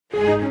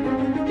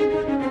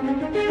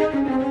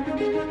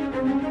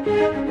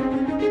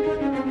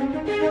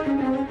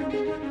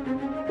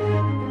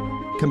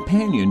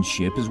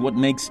Companionship is what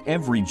makes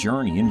every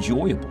journey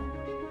enjoyable.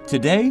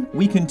 Today,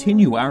 we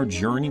continue our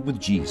journey with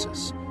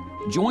Jesus.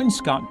 Join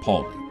Scott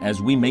Pauley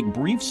as we make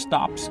brief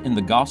stops in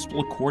the Gospel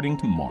according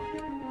to Mark.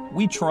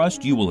 We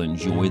trust you will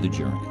enjoy the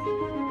journey.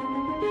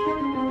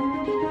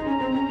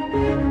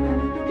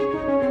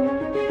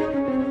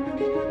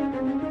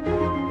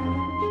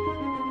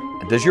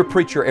 Does your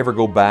preacher ever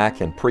go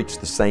back and preach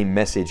the same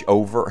message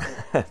over?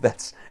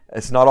 It's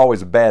not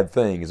always a bad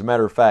thing. As a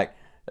matter of fact,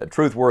 a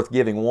truth worth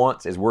giving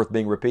once is worth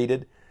being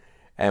repeated,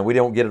 and we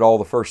don't get it all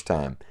the first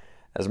time.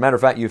 As a matter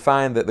of fact, you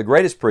find that the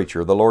greatest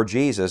preacher, the Lord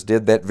Jesus,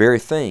 did that very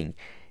thing.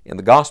 In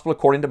the Gospel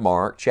according to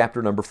Mark,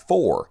 chapter number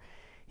 4,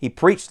 He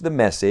preached the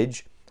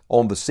message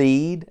on the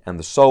seed and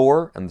the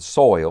sower and the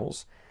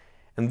soils,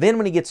 and then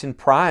when He gets in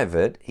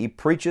private, He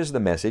preaches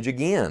the message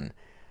again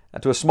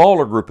to a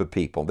smaller group of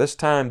people. This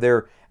time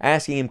they're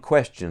asking Him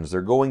questions,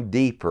 they're going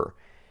deeper,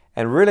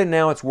 and really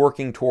now it's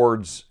working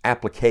towards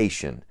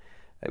application.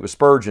 It was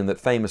Spurgeon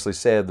that famously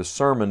said the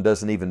sermon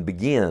doesn't even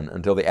begin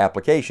until the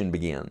application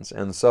begins.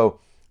 And so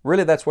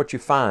really that's what you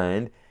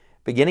find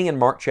beginning in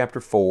Mark chapter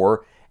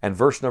 4 and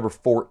verse number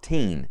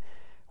 14,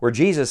 where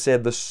Jesus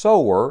said, "The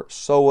sower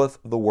soweth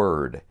the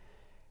word,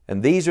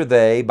 and these are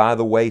they by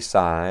the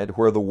wayside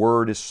where the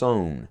word is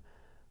sown.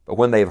 But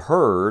when they have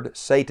heard,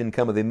 Satan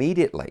cometh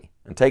immediately,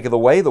 and taketh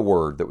away the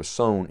word that was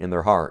sown in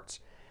their hearts.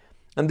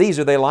 And these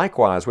are they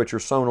likewise which are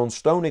sown on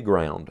stony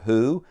ground,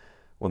 who,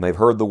 when they've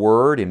heard the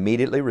word,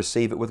 immediately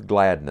receive it with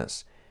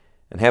gladness,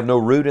 and have no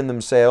root in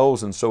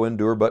themselves, and so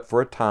endure but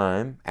for a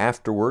time.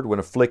 Afterward, when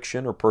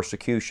affliction or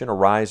persecution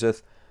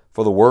ariseth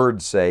for the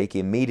word's sake,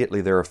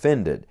 immediately they're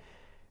offended.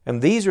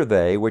 And these are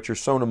they which are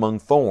sown among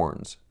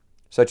thorns,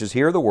 such as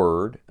hear the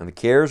word, and the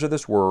cares of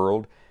this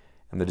world,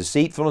 and the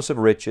deceitfulness of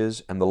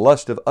riches, and the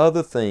lust of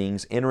other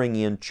things entering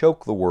in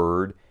choke the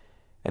word,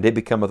 and it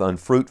becometh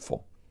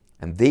unfruitful.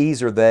 And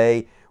these are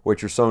they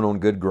which are sown on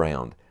good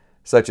ground,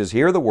 such as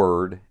hear the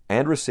word,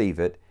 and receive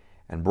it,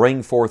 and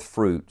bring forth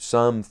fruit,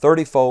 some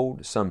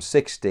 30-fold, some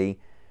 60,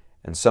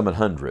 and some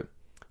 100.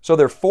 So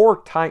there are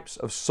 4 types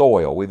of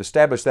soil. We've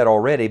established that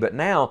already, but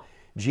now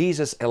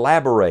Jesus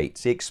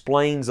elaborates. He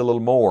explains a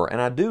little more.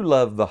 And I do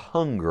love the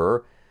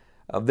hunger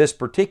of this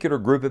particular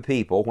group of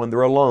people when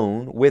they're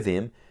alone with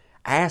Him,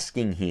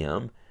 asking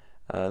Him,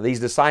 these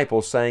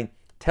disciples saying,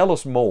 "Tell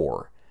us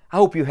more." I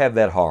hope you have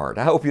that heart.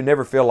 I hope you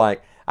never feel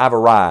like I've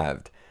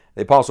arrived.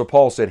 The Apostle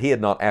Paul said he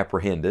had not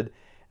apprehended.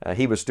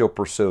 He was still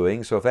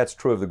pursuing. So if that's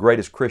true of the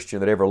greatest Christian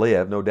that ever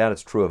lived, no doubt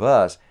it's true of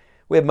us.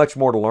 We have much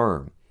more to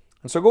learn.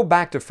 And so go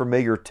back to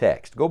familiar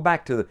text. Go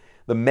back to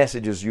the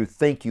messages you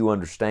think you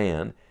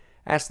understand.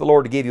 Ask the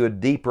Lord to give you a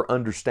deeper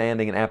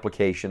understanding and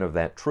application of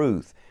that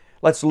truth.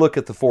 Let's look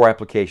at the 4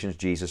 applications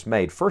Jesus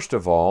made. First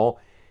of all,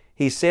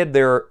 He said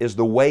there is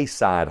the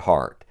wayside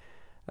heart.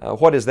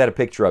 What is that a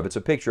picture of? It's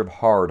a picture of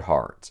hard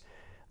hearts.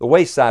 The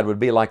wayside would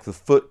be like the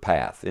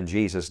footpath in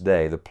Jesus'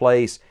 day, the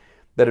place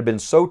that had been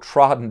so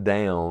trodden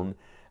down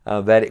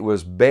that it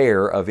was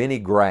bare of any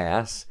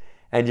grass,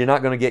 and you're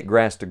not going to get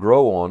grass to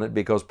grow on it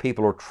because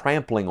people are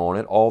trampling on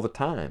it all the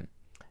time.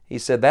 He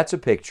said that's a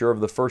picture of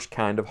the first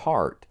kind of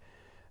heart.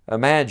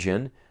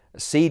 Imagine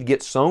a seed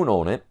gets sown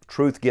on it,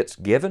 truth gets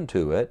given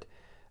to it,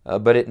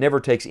 but it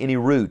never takes any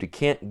root. It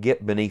can't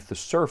get beneath the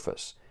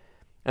surface.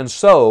 And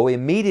so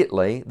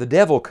immediately the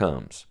devil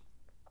comes.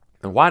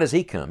 And why does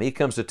he come? He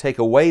comes to take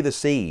away the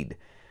seed.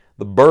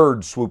 The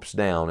bird swoops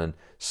down and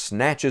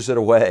snatches it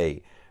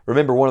away.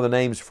 Remember, one of the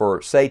names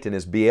for Satan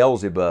is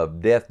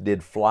Beelzebub, death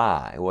did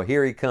fly. Well,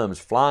 here he comes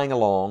flying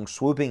along,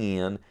 swooping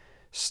in,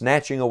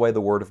 snatching away the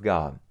Word of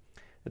God.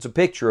 It's a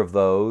picture of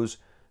those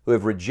who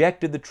have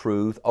rejected the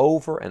truth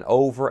over and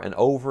over and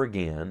over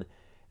again,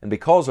 and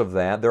because of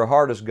that, their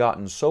heart has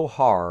gotten so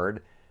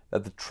hard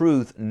that the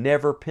truth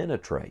never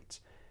penetrates.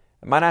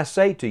 Might I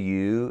say to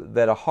you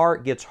that a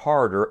heart gets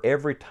harder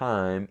every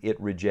time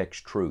it rejects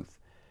truth.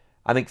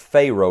 I think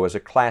Pharaoh is a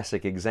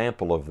classic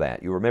example of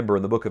that. You remember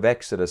in the book of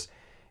Exodus,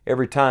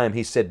 every time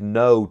he said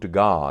no to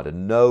God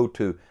and no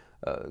to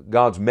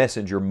God's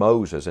messenger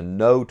Moses and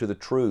no to the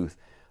truth,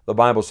 the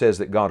Bible says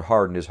that God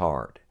hardened his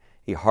heart.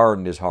 He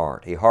hardened his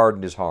heart. He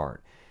hardened his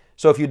heart.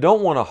 So if you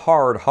don't want a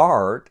hard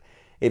heart,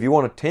 if you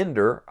want a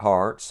tender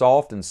heart,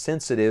 soft and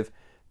sensitive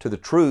to the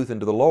truth and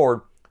to the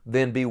Lord,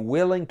 then be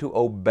willing to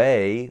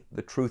obey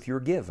the truth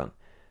you're given.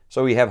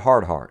 So you have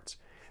hard hearts.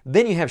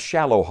 Then you have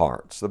shallow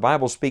hearts. The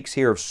Bible speaks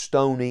here of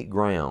stony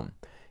ground.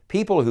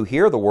 People who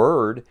hear the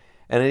Word,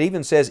 and it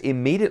even says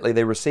immediately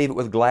they receive it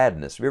with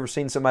gladness. Have you ever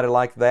seen somebody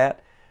like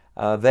that?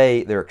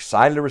 They're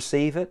excited to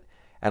receive it,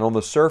 and on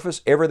the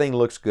surface everything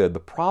looks good. The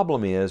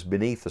problem is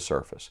beneath the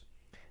surface.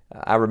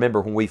 I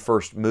remember when we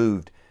first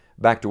moved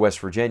back to West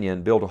Virginia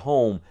and built a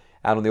home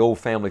out on the old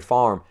family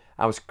farm,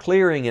 I was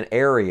clearing an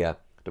area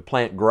to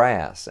plant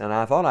grass, and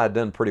I thought I'd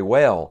done pretty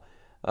well.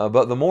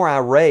 But the more I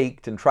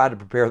raked and tried to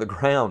prepare the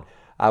ground,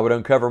 I would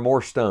uncover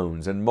more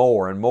stones and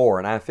more and more.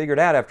 And I figured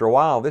out after a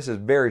while, this is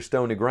very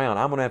stony ground.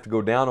 I'm going to have to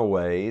go down a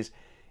ways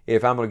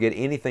if I'm going to get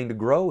anything to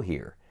grow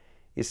here.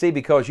 You see,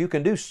 because you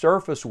can do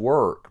surface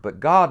work, but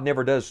God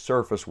never does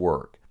surface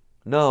work.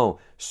 No,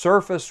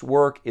 surface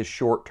work is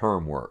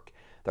short-term work.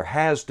 There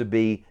has to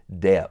be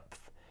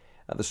depth.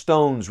 The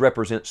stones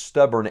represent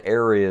stubborn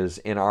areas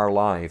in our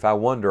life. I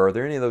wonder, are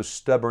there any of those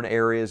stubborn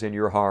areas in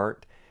your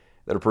heart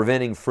that are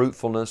preventing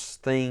fruitfulness,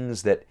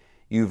 things that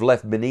you've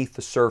left beneath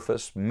the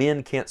surface?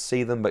 Men can't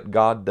see them, but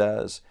God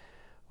does.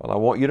 Well, I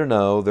want you to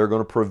know they're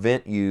going to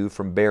prevent you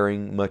from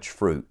bearing much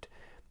fruit.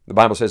 The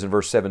Bible says in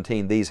verse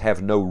 17, these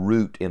have no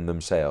root in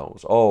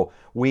themselves. Oh,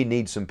 we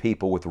need some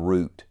people with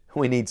root.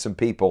 We need some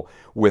people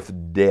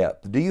with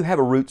depth. Do you have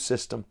a root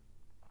system?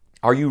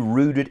 Are you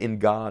rooted in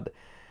God?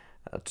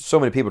 So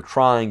many people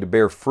trying to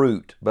bear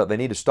fruit, but they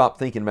need to stop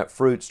thinking about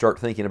fruit, start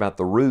thinking about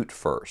the root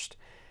first.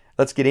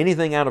 Let's get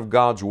anything out of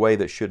God's way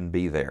that shouldn't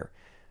be there.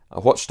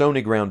 What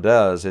stony ground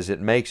does is it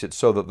makes it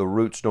so that the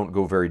roots don't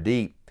go very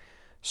deep.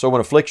 So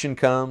when affliction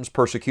comes,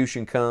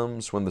 persecution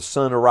comes, when the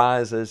sun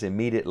arises,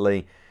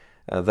 immediately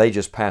they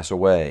just pass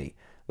away.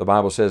 The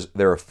Bible says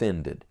they're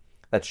offended.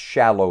 That's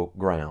shallow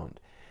ground.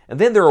 And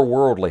then there are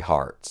worldly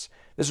hearts.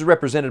 This is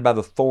represented by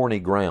the thorny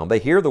ground. They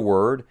hear the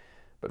word,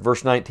 but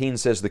verse 19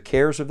 says the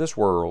cares of this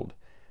world,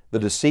 the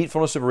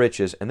deceitfulness of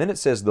riches, and then it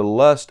says the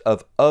lust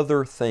of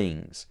other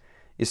things.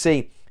 You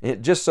see,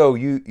 just so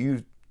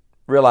you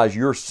realize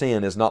your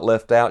sin is not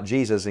left out,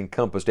 Jesus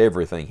encompassed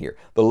everything here.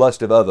 The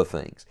lust of other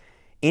things.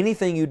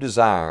 Anything you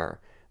desire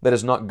that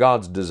is not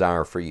God's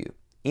desire for you,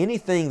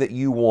 anything that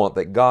you want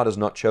that God has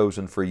not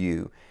chosen for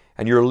you,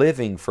 and you're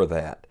living for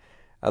that,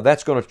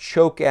 that's going to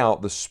choke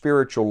out the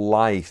spiritual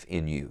life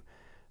in you.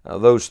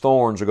 Those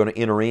thorns are going to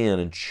enter in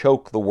and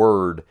choke the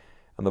Word,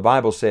 and the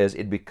Bible says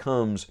it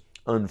becomes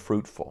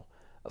unfruitful.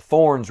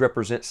 Thorns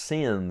represent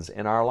sins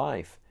in our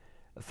life,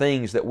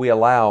 things that we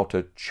allow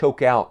to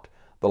choke out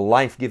the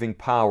life-giving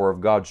power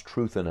of God's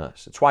truth in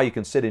us. It's why you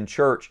can sit in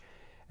church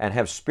and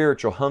have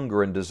spiritual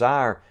hunger and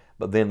desire,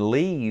 but then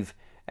leave,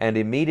 and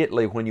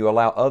immediately when you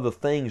allow other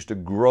things to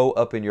grow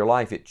up in your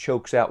life, it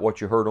chokes out what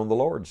you heard on the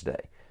Lord's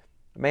Day.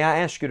 May I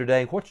ask you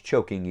today, what's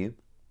choking you?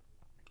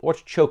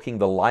 What's choking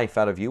the life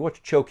out of you? What's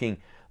choking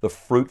the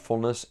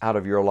fruitfulness out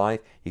of your life?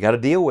 You got to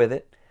deal with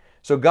it.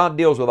 So God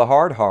deals with a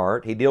hard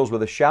heart. He deals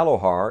with a shallow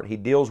heart. He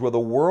deals with a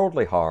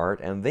worldly heart.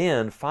 And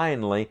then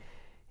finally,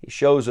 He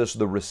shows us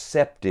the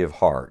receptive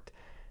heart,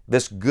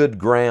 this good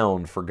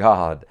ground for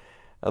God.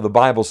 The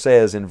Bible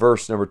says in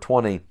verse number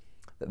 20,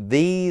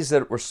 these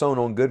that were sown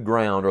on good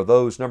ground are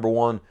those, number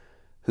one,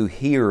 who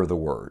hear the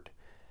Word.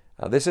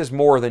 This is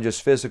more than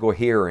just physical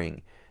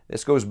hearing.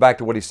 This goes back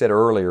to what He said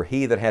earlier,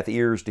 he that hath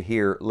ears to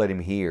hear, let him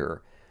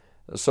hear.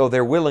 So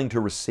they're willing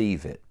to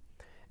receive it.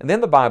 And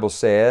then the Bible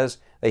says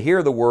they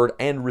hear the Word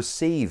and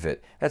receive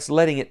it. That's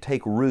letting it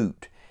take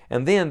root.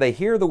 And then they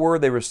hear the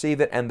Word, they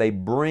receive it, and they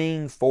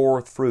bring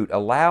forth fruit,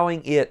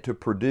 allowing it to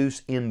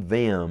produce in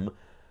them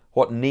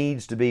what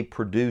needs to be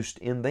produced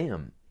in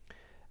them.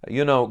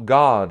 You know,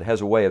 God has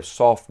a way of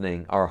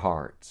softening our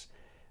hearts.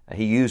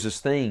 He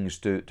uses things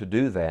to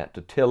do that,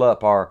 to till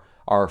up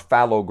our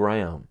fallow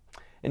ground.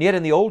 And yet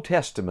in the Old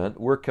Testament,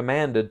 we're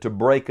commanded to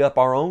break up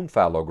our own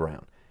fallow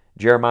ground.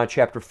 Jeremiah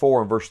chapter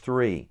 4 and verse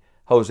 3,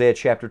 Hosea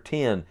chapter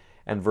 10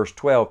 and verse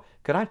 12.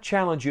 Could I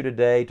challenge you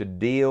today to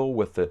deal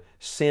with the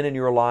sin in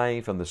your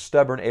life and the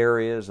stubborn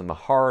areas and the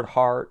hard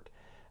heart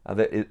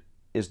that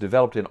is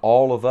developed in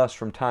all of us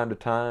from time to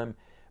time?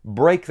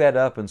 Break that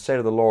up and say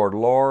to the Lord,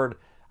 Lord,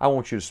 I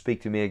want you to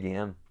speak to me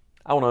again.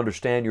 I want to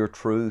understand your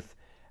truth,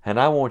 and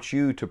I want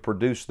you to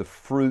produce the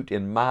fruit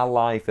in my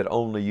life that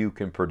only you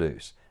can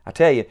produce. I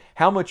tell you,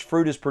 how much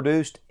fruit is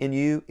produced in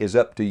you is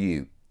up to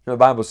you. The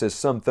Bible says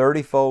some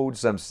 30-fold,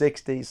 some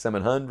 60, some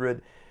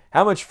 100.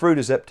 How much fruit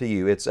is up to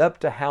you? It's up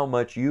to how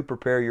much you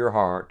prepare your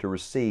heart to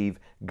receive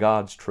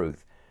God's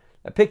truth.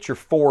 Now, picture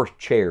 4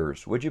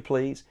 chairs, would you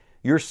please?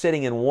 You're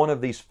sitting in one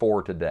of these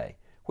 4 today.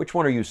 Which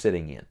one are you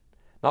sitting in?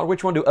 Not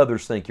which one do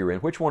others think you're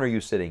in. Which one are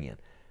you sitting in?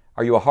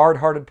 Are you a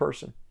hard-hearted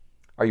person?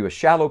 Are you a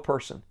shallow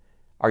person?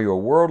 Are you a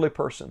worldly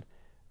person?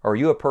 Or are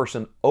you a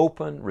person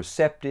open,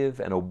 receptive,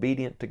 and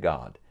obedient to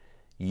God?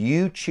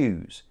 You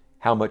choose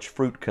how much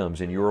fruit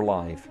comes in your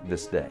life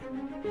this day.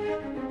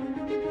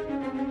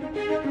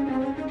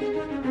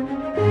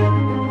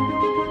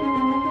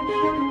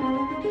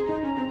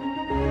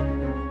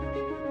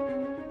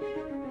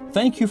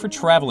 Thank you for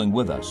traveling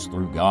with us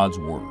through God's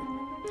Word.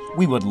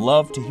 We would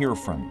love to hear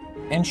from you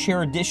and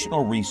share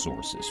additional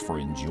resources for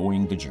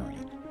enjoying the journey.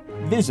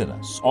 Visit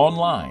us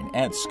online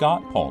at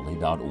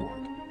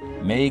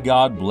scottpauley.org. May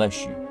God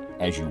bless you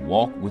as you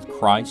walk with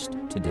Christ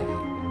today.